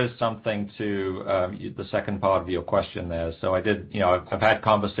think there is something to the second part of your question there. So I've had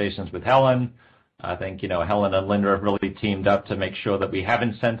conversations with Helen. I think, Helen and Linda have really teamed up to make sure that we have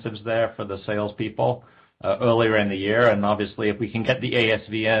incentives there for the salespeople earlier in the year. And obviously, if we can get the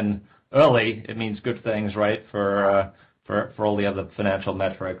ASV in early, it means good things, right, for all the other financial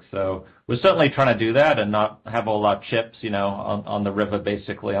metrics. So we're certainly trying to do that and not have all our chips, on the river,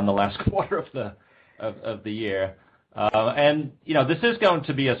 basically, on the last quarter of the year. And this is going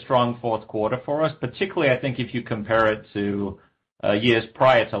to be a strong fourth quarter for us, particularly, I think, if you compare it to years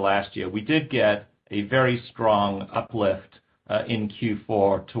prior to last year. We did get a very strong uplift in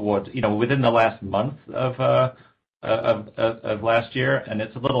Q4 towards, within the last month of last year, and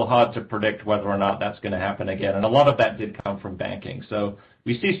it's a little hard to predict whether or not that's going to happen again. And a lot of that did come from banking. So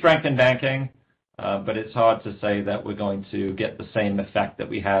we see strength in banking, but it's hard to say that we're going to get the same effect that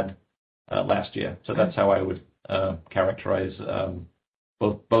we had last year. So that's how I would characterize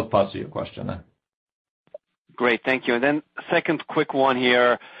both parts of your question there. Great, thank you. And then second quick one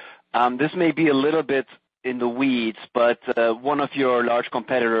here. This may be a little bit in the weeds, but one of your large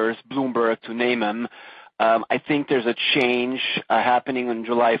competitors, Bloomberg, to name them, I think there's a change happening on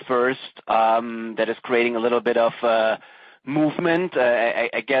July 1st that is creating a little bit of movement.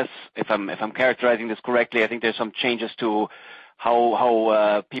 I guess if I'm characterizing this correctly, I think there's some changes to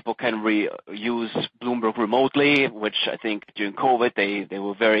how people can use Bloomberg remotely, which I think during COVID they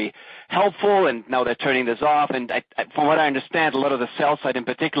were very helpful, and now they're turning this off. And from what I understand, a lot of the sell side in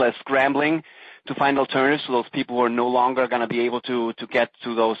particular is scrambling to find alternatives to those people who are no longer going to be able to get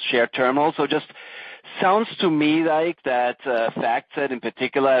to those shared terminals. So just sounds to me like that FactSet in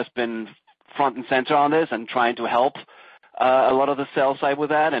particular has been front and center on this and trying to help a lot of the sell side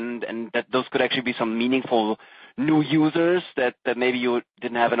with that, and that those could actually be some meaningful new users that maybe you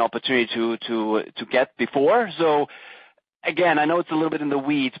didn't have an opportunity to get before. So again, I know it's a little bit in the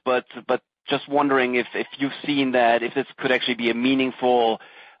weeds, but just wondering if you've seen that, if this could actually be a meaningful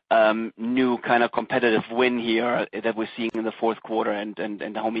new kind of competitive win here that we're seeing in the fourth quarter,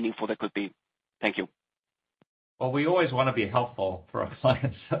 and how meaningful that could be. Thank you. Well, we always want to be helpful for our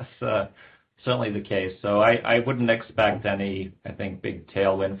clients. That's certainly the case. So I wouldn't expect any, I think, big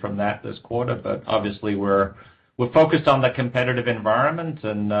tailwind from that this quarter, but obviously we're focused on the competitive environment,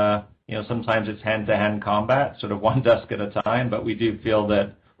 and sometimes it's hand-to-hand combat, sort of one desk at a time. But we do feel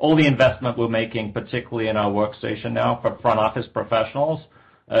that all the investment we're making, particularly in our workstation now for front office professionals,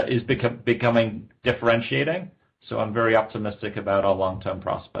 is becoming differentiating. So I'm very optimistic about our long-term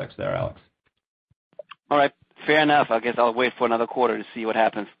prospects there, Alex. All right, fair enough. I guess I'll wait for another quarter to see what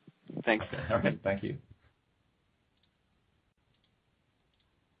happens. Thanks. Okay. All right, thank you.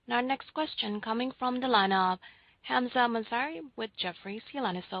 Our next question coming from the line of Hamzah Mazari with Jefferies. Your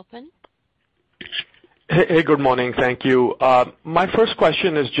line is open. Hey, good morning. Thank you. My first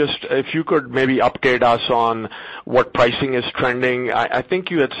question is just if you could maybe update us on what pricing is trending. I think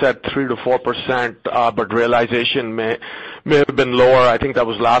you had said 3 to 4%, but realization may have been lower. I think that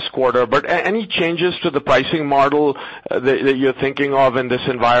was last quarter. But any changes to the pricing model that you're thinking of in this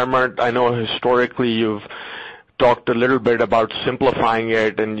environment? I know historically you've talked a little bit about simplifying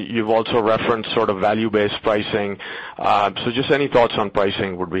it, and you've also referenced sort of value-based pricing. So just any thoughts on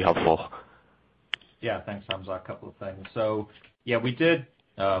pricing would be helpful. Yeah, thanks, Hamzah. A couple of things. So, yeah, we did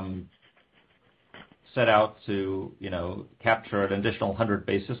set out to, capture an additional 100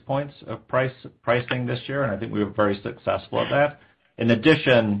 basis points of pricing this year, and I think we were very successful at that. In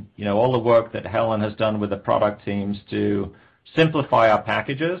addition, all the work that Helen has done with the product teams to simplify our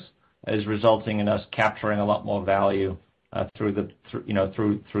packages is resulting in us capturing a lot more value through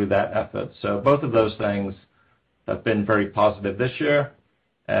that effort. So both of those things have been very positive this year.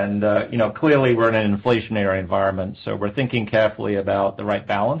 And, clearly we're in an inflationary environment, so we're thinking carefully about the right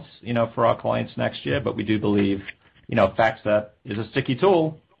balance, for our clients next year. But we do believe, FactSet is a sticky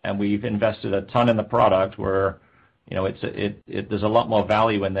tool, and we've invested a ton in the product where, there's a lot more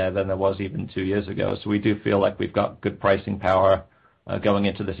value in there than there was even 2 years ago. So we do feel like we've got good pricing power going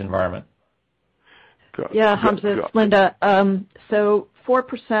into this environment. Yeah, Hamzah, it's Linda. So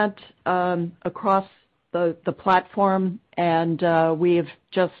 4% across the platform, and we've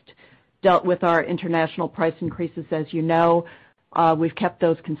just dealt with our international price increases, as you know. We've kept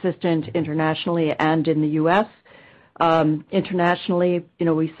those consistent internationally and in the U.S. Internationally,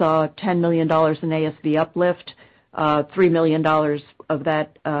 we saw $10 million in ASV uplift, $3 million of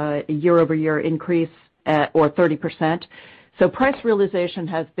that year-over-year increase, or 30%. So price realization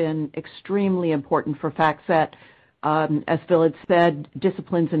has been extremely important for FactSet. As Phil had said,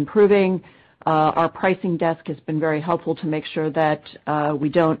 discipline's improving. Our pricing desk has been very helpful to make sure that we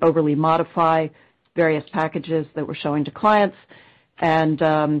don't overly modify various packages that we're showing to clients, and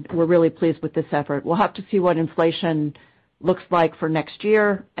we're really pleased with this effort. We'll have to see what inflation looks like for next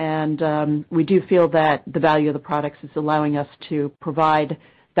year, and we do feel that the value of the products is allowing us to provide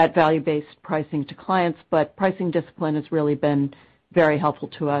that value-based pricing to clients, but pricing discipline has really been very helpful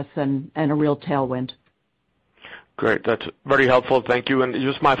to us and a real tailwind. Great. That's very helpful. Thank you. And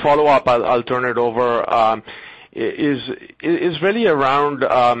just my follow-up, I'll turn it over, is really around,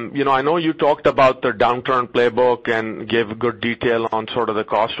 I know you talked about the downturn playbook and gave good detail on sort of the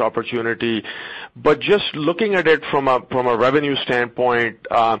cost opportunity, but just looking at it from a revenue standpoint,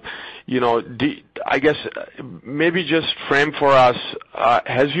 I guess maybe just frame for us,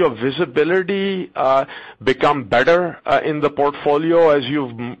 has your visibility become better in the portfolio as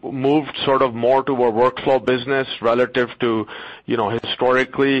you've moved sort of more to a workflow business relative to,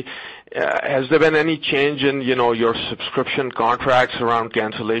 historically? Has there been any change in, your subscription contracts around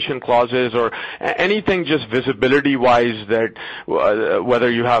cancellation clauses or anything just visibility-wise that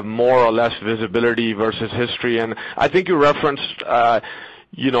whether you have more or less visibility versus history? And I think you referenced,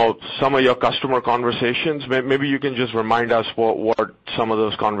 some of your customer conversations. Maybe you can just remind us what some of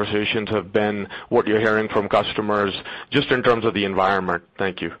those conversations have been, what you're hearing from customers, just in terms of the environment.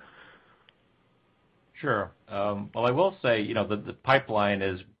 Thank you. Sure. Well, I will say, the pipeline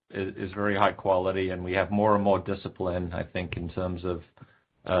is very high quality, and we have more and more discipline, I think, in terms of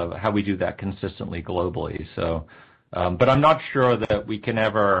how we do that consistently globally. So, but I'm not sure that we can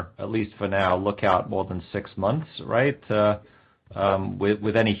ever, at least for now, look out more than 6 months, right,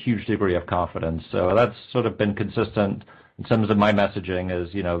 with any huge degree of confidence. So that's sort of been consistent in terms of my messaging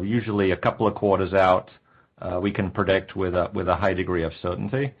is, usually a couple of quarters out, we can predict with a high degree of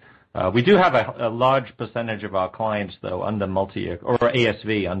certainty. We do have a large percentage of our clients, though, under multi-year or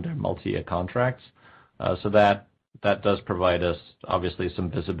ASV under multi-year contracts, so that does provide us obviously some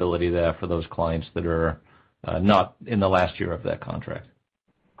visibility there for those clients that are not in the last year of their contract.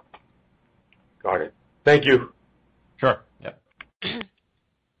 Got it. Thank you. Sure. Yep.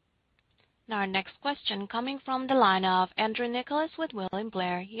 Now our next question coming from the line of Andrew Nicholas with William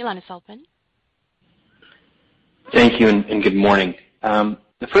Blair. Your line is open. Thank you, and good morning.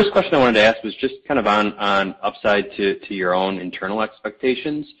 The first question I wanted to ask was just kind of on upside to your own internal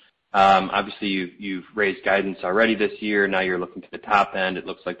expectations. Obviously, you've raised guidance already this year. Now you're looking to the top end. It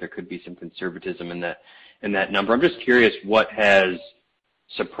looks like there could be some conservatism in that number. I'm just curious what has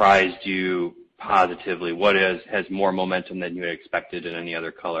surprised you positively. What has more momentum than you had expected, and any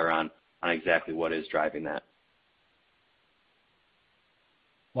other color on exactly what is driving that?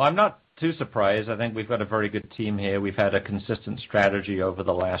 Well, I'm not too surprised. I think we've got a very good team here. We've had a consistent strategy over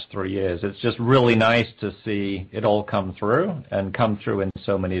the last 3 years. It's just really nice to see it all come through in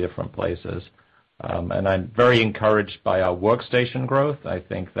so many different places. And I'm very encouraged by our workstation growth. I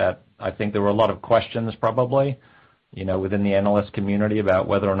think there were a lot of questions probably, within the analyst community about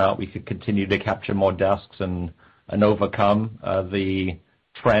whether or not we could continue to capture more desks and overcome the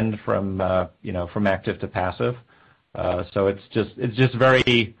trend from active to passive. So it's just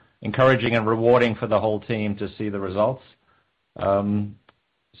very encouraging and rewarding for the whole team to see the results.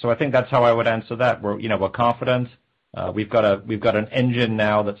 I think that's how I would answer that. We're confident. We've got an engine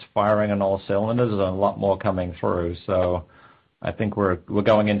now that's firing on all cylinders, and a lot more coming through. So I think we're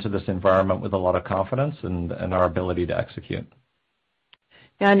going into this environment with a lot of confidence and our ability to execute.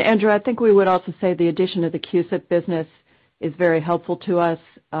 Yeah, and Andrew, I think we would also say the addition of the CUSIP business is very helpful to us.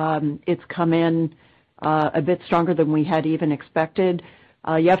 It's come in a bit stronger than we had even expected.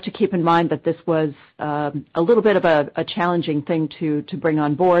 You have to keep in mind that this was a little bit of a challenging thing to bring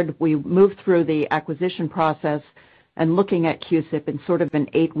on board. We moved through the acquisition process and looking at CUSIP in sort of an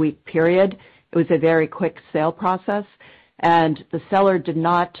 8-week period. It was a very quick sale process, and the seller did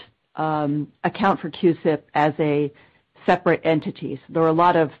not account for CUSIP as a separate entity. So there were a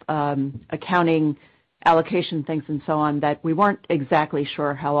lot of accounting allocation things and so on that we weren't exactly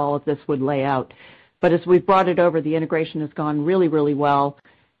sure how all of this would lay out. But as we've brought it over, the integration has gone really, really well,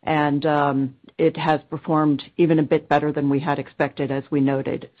 and it has performed even a bit better than we had expected, as we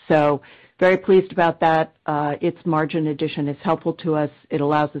noted. So very pleased about that. Its margin addition is helpful to us. It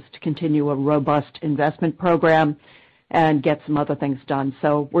allows us to continue a robust investment program and get some other things done.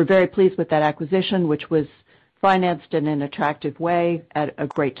 So we're very pleased with that acquisition, which was financed in an attractive way at a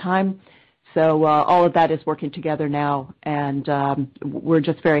great time. So all of that is working together now, and we're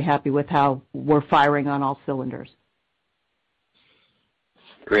just very happy with how we're firing on all cylinders.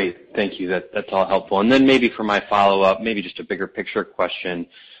 Great. Thank you. That's all helpful. And then maybe for my follow-up, maybe just a bigger picture question.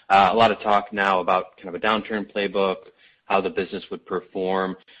 A lot of talk now about kind of a downturn playbook, how the business would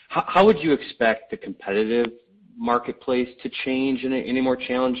perform. How would you expect the competitive marketplace to change in a more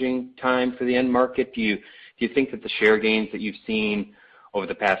challenging time for the end market? Do you think that the share gains that you've seen over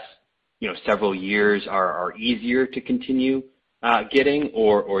the past several years are easier to continue getting,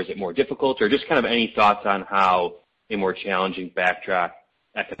 or is it more difficult? Or just kind of any thoughts on how a more challenging backdrop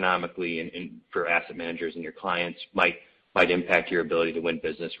economically and for asset managers and your clients might impact your ability to win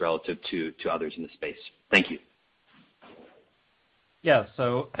business relative to others in the space? Thank you. Yeah,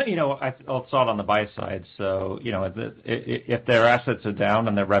 so I'll start on the buy side. So if their assets are down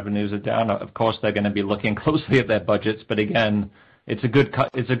and their revenues are down, of course they're going to be looking closely at their budgets. But again, it's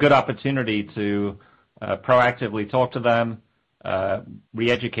a good opportunity to proactively talk to them,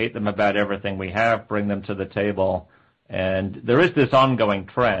 re-educate them about everything we have, bring them to the table. And there is this ongoing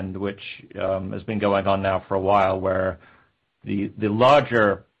trend, which has been going on now for a while, where the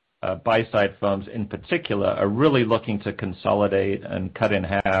larger buy-side firms in particular are really looking to consolidate and cut in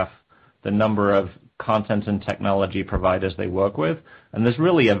half the number of content and technology providers they work with. And there's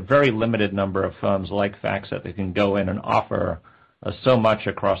really a very limited number of firms like FactSet that can go in and offer so much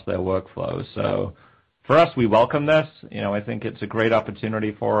across their workflows. So for us, we welcome this. I think it's a great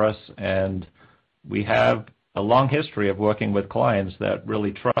opportunity for us, and we have a long history of working with clients that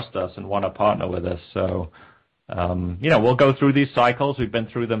really trust us and want to partner with us. So, we'll go through these cycles. We've been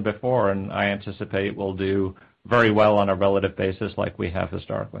through them before, and I anticipate we'll do very well on a relative basis like we have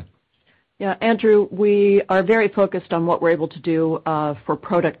historically. Yeah, Andrew, we are very focused on what we're able to do for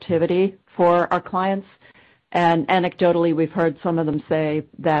productivity for our clients. And anecdotally, we've heard some of them say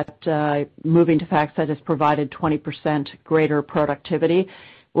that moving to FactSet has provided 20% greater productivity.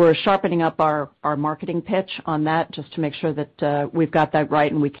 We're sharpening up our marketing pitch on that just to make sure that we've got that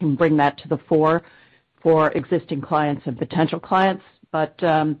right and we can bring that to the fore for existing clients and potential clients. But,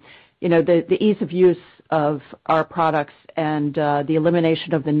 the ease of use of our products and the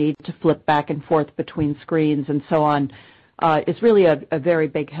elimination of the need to flip back and forth between screens and so on is really a very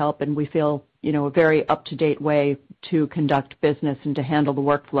big help, and we feel a very up-to-date way to conduct business and to handle the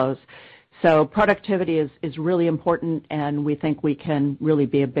workflows. So productivity is really important, and we think we can really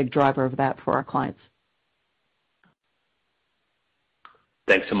be a big driver of that for our clients.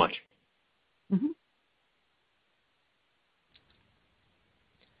 Thanks so much. Mm-hmm.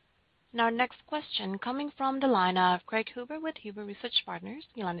 Now, next question coming from the line of Craig Huber with Huber Research Partners.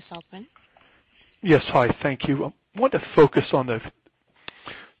 Your line is open. Yes, hi, thank you. I want to focus on the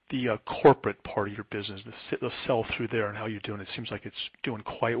corporate part of your business, the sell-through there and how you're doing. It seems like it's doing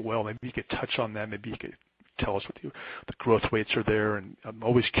quite well. Maybe you could touch on that. Maybe you could tell us what the growth rates are there. And I'm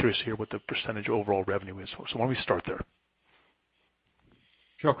always curious to hear what the percentage of overall revenue is. So why don't we start there?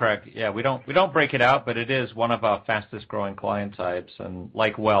 Sure, Craig. Yeah, we don't break it out, but it is one of our fastest growing client types. And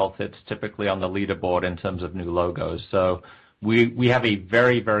like wealth, it's typically on the leaderboard in terms of new logos. So we have a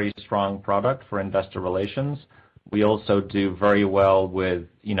very, very strong product for investor relations. We also do very well with,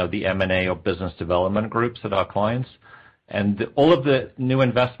 the M&A or business development groups at our clients. And all of the new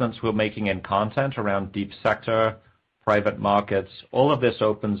investments we're making in content around deep sector, private markets, all of this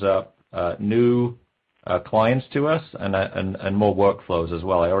opens up new clients to us and more workflows as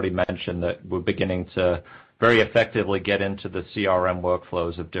well. I already mentioned that we're beginning to very effectively get into the CRM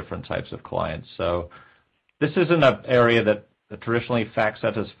workflows of different types of clients. So this isn't an area that traditionally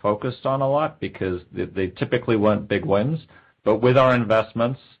FactSet has focused on a lot because they typically weren't big wins. But with our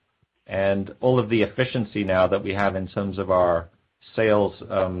investments and all of the efficiency now that we have in terms of our sales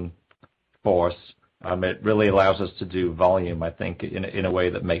force, it really allows us to do volume, I think, in a way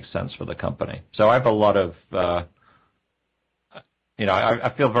that makes sense for the company. So I have a lot of, I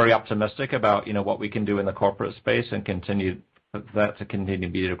feel very optimistic about, what we can do in the corporate space and continue to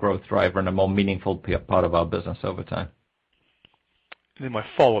be a growth driver and a more meaningful part of our business over time. And then my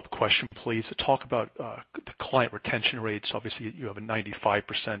follow-up question, please. Talk about the client retention rates. Obviously, you have a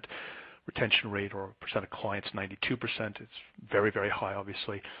 95% retention rate, or percent of clients 92%. It's very, very high,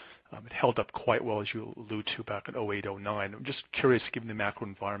 obviously. It held up quite well, as you allude to, back in 08, 09. I'm just curious, given the macro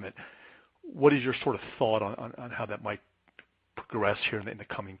environment, what is your sort of thought on how that might progress here in the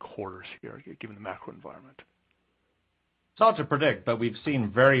coming quarters here, given the macro environment? It's hard to predict, but we've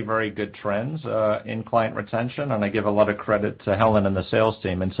seen very, very good trends in client retention, and I give a lot of credit to Helen and the sales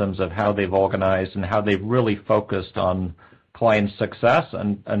team in terms of how they've organized and how they've really focused on client success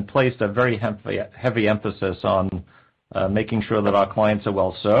and placed a very heavy emphasis on making sure that our clients are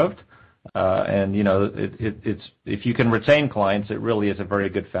well served. And if you can retain clients, it really is a very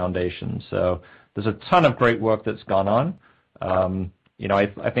good foundation. So there's a ton of great work that's gone on.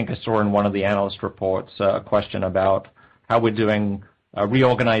 I think I saw in one of the analyst reports a question about how we're doing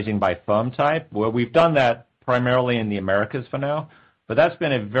reorganizing by firm type. Well, we've done that primarily in the Americas for now, but that's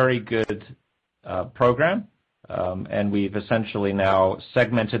been a very good program. And we've essentially now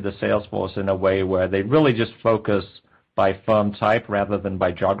segmented the sales force in a way where they really just focus by firm type rather than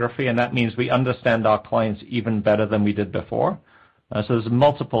by geography, and that means we understand our clients even better than we did before. So there's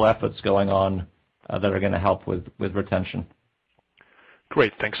multiple efforts going on that are going to help with retention.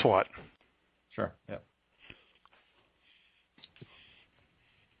 Great. Thanks a lot. Sure. Yeah.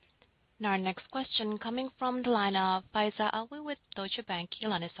 Now our next question coming from the line of Faiza Alwy with Deutsche Bank. Your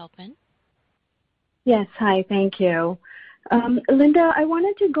line is open. Yes. Hi. Thank you. Linda, I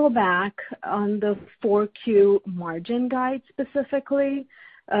wanted to go back on the 4Q margin guide specifically,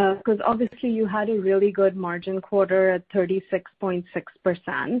 because obviously you had a really good margin quarter at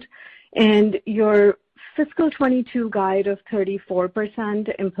 36.6%, and your fiscal 22 guide of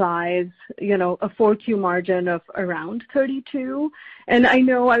 34% implies, a 4Q margin of around 32. And I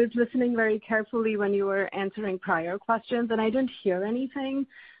know I was listening very carefully when you were answering prior questions, and I didn't hear anything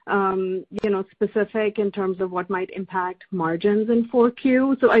specific in terms of what might impact margins in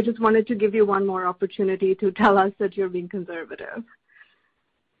 4Q. So I just wanted to give you one more opportunity to tell us that you're being conservative.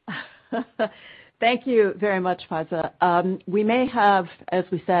 Thank you very much, Faiza. We may have, as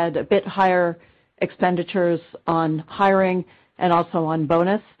we said, a bit higher expenditures on hiring and also on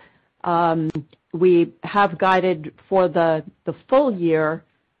bonus. We have guided for the full year,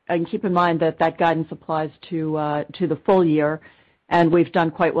 and keep in mind that guidance applies to the full year, and we've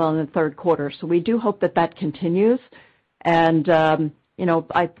done quite well in the third quarter. So we do hope that continues. And, I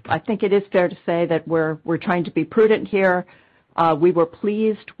think it is fair to say that we're trying to be prudent here. We were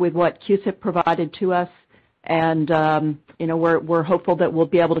pleased with what QSIP provided to us, and, we're hopeful that we'll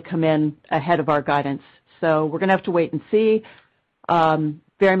be able to come in ahead of our guidance. So we're going to have to wait and see.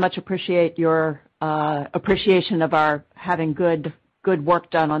 Very much appreciate your appreciation of our having good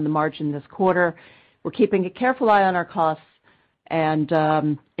work done on the margin this quarter. We're keeping a careful eye on our costs. And,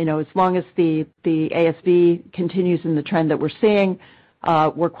 as long as the ASV continues in the trend that we're seeing,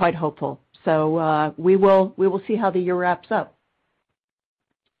 we're quite hopeful. So we will see how the year wraps up.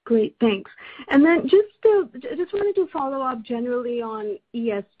 Great, thanks. And then just wanted to follow up generally on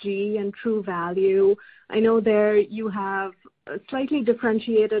ESG and True Value. I know there you have a slightly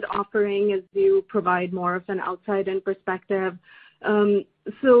differentiated offering as you provide more of an outside-in perspective.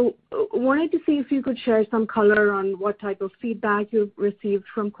 So wanted to see if you could share some color on what type of feedback you've received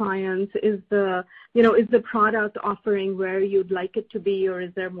from clients. Is the product offering where you'd like it to be, or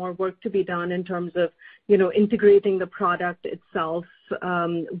is there more work to be done in terms of, integrating the product itself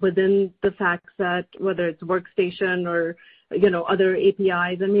within the FactSet, whether it's Workstation or, other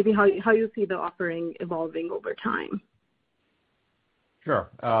APIs, and maybe how you see the offering evolving over time? Sure.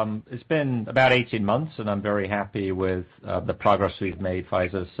 It's been about 18 months, and I'm very happy with the progress we've made,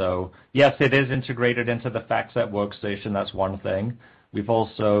 Faiza. So, yes, it is integrated into the FactSet Workstation. That's one thing. We've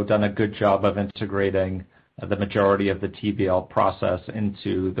also done a good job of integrating the majority of the TBL process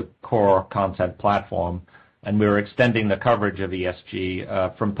into the core content platform, and we're extending the coverage of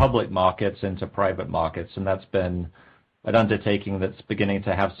ESG from public markets into private markets, and that's been an undertaking that's beginning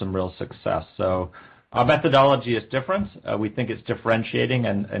to have some real success. So Our methodology is different. We think it's differentiating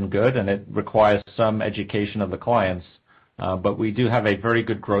and good, and it requires some education of the clients. But we do have a very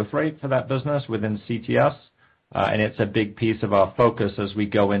good growth rate for that business within CTS, and it's a big piece of our focus as we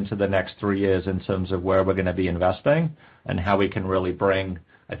go into the next 3 years in terms of where we're going to be investing and how we can really bring,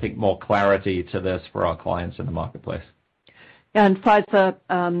 I think, more clarity to this for our clients in the marketplace. And Faiza,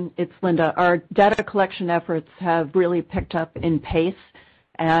 it's Linda. Our data collection efforts have really picked up in pace,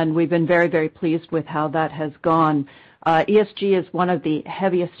 and we've been very, very pleased with how that has gone. ESG is one of the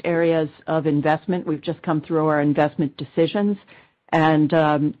heaviest areas of investment. We've just come through our investment decisions, and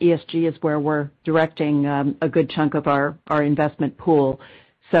ESG is where we're directing a good chunk of our investment pool.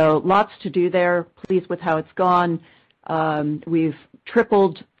 So lots to do there. Pleased with how it's gone. We've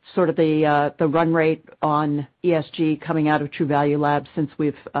tripled sort of the run rate on ESG coming out of True Value Labs since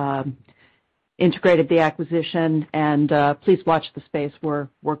we've integrated the acquisition, and please watch the space. We're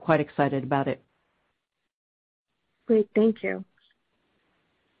quite excited about it. Great, thank you.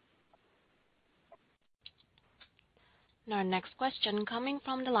 And our next question coming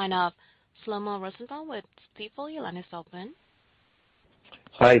from the line of Shlomo Rosenthal with Stifel. Your line is open.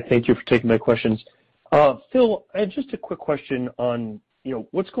 Hi, thank you for taking my questions. Phil, I have just a quick question on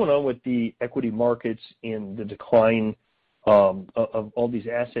what's going on with the equity markets and the decline of all these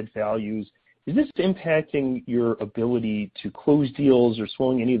asset values. Is this impacting your ability to close deals or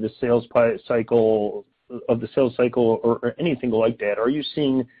slowing any of the sales cycle or anything like that? Are you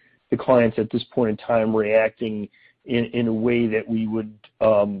seeing the clients at this point in time reacting in a way that we would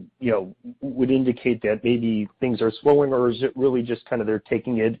indicate that maybe things are slowing, or is it really just kind of they're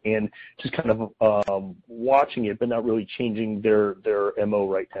taking it and just kind of watching it but not really changing their MO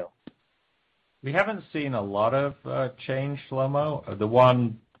right now? We haven't seen a lot of change, Shlomo. The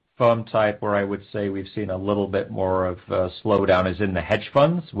one firm type where I would say we've seen a little bit more of a slowdown is in the hedge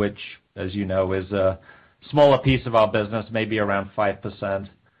funds, which, as you know, is a smaller piece of our business, maybe around 5%.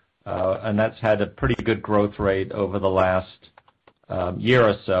 And that's had a pretty good growth rate over the last year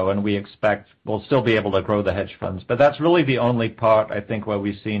or so, and we expect we'll still be able to grow the hedge funds. But that's really the only part, I think, where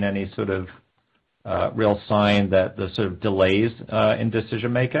we've seen any sort of real sign that the sort of delays in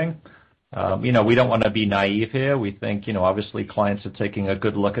decision-making. We don't want to be naive here. We think, obviously clients are taking a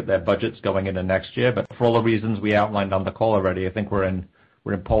good look at their budgets going into next year, but for all the reasons we outlined on the call already, I think we're in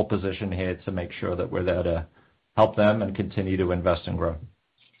pole position here to make sure that we're there to help them and continue to invest and grow.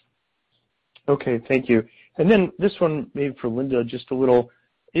 Okay, thank you. And then this one, maybe for Linda, just a little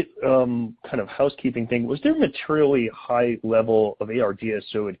kind of housekeeping thing. Was there materially high level of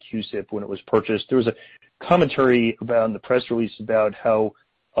ARDSO at CUSIP when it was purchased? There was a commentary about in the press release about how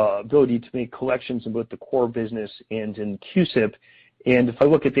ability to make collections in both the core business and in CUSIP. And if I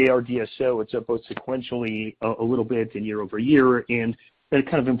look at the ARDSO, it's up both sequentially a little bit and year over year, and that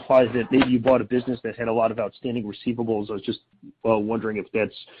kind of implies that maybe you bought a business that had a lot of outstanding receivables. I was just wondering if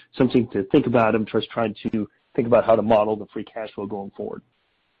that's something to think about. I'm just trying to think about how to model the free cash flow going forward.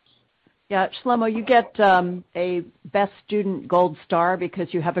 Yeah, Shlomo, you get a Best Student Gold Star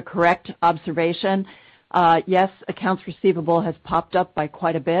because you have a correct observation. Yes, accounts receivable has popped up by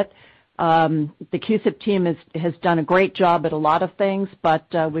quite a bit. The CUSIP team has done a great job at a lot of things, but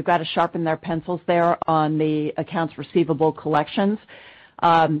we've got to sharpen their pencils there on the accounts receivable collections.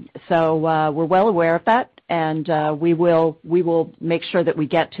 So we're well aware of that, and we will make sure that we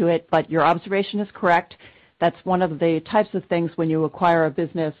get to it. But your observation is correct. That's one of the types of things when you acquire a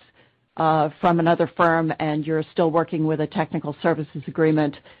business from another firm and you're still working with a technical services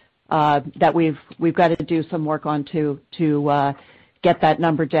agreement that we've got to do some work on to get that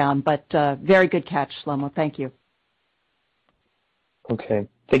number down. But very good catch, Shlomo. Thank you. Okay.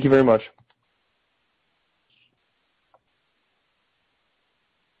 Thank you very much.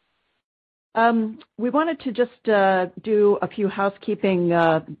 We wanted to just do a few housekeeping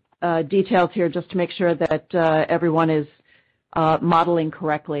details here just to make sure that everyone is modeling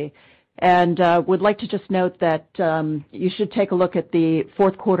correctly. And would like to just note that you should take a look at the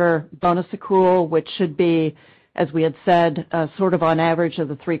fourth quarter bonus accrual, which should be, as we had said, sort of on average of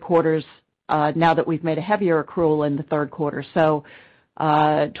the 3 quarters now that we've made a heavier accrual in the third quarter. So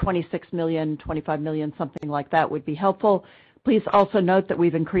 $26 million, $25 million, something like that would be helpful. Please also note that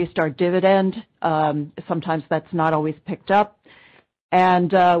we've increased our dividend. Sometimes that's not always picked up.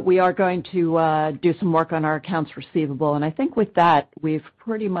 And we are going to do some work on our accounts receivable. And I think with that, we've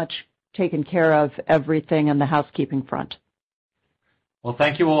pretty much taken care of everything on the housekeeping front. Well,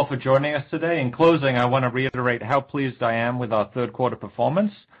 thank you all for joining us today. In closing, I want to reiterate how pleased I am with our third quarter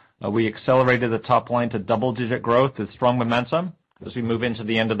performance. We accelerated the top line to double-digit growth with strong momentum as we move into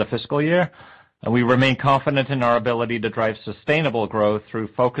the end of the fiscal year. and we remain confident in our ability to drive sustainable growth through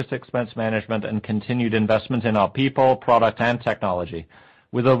focused expense management and continued investment in our people, product, and technology.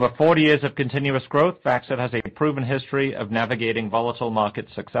 With over 40 years of continuous growth, FactSet has a proven history of navigating volatile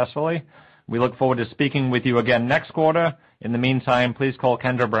markets successfully. We look forward to speaking with you again next quarter. In the meantime, please call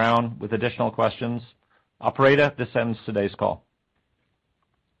Kendra Brown with additional questions. Operator, this ends today's call.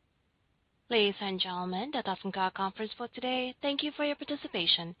 Ladies and gentlemen, that does conclude our conference for today. Thank you for your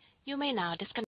participation. You may now disconnect.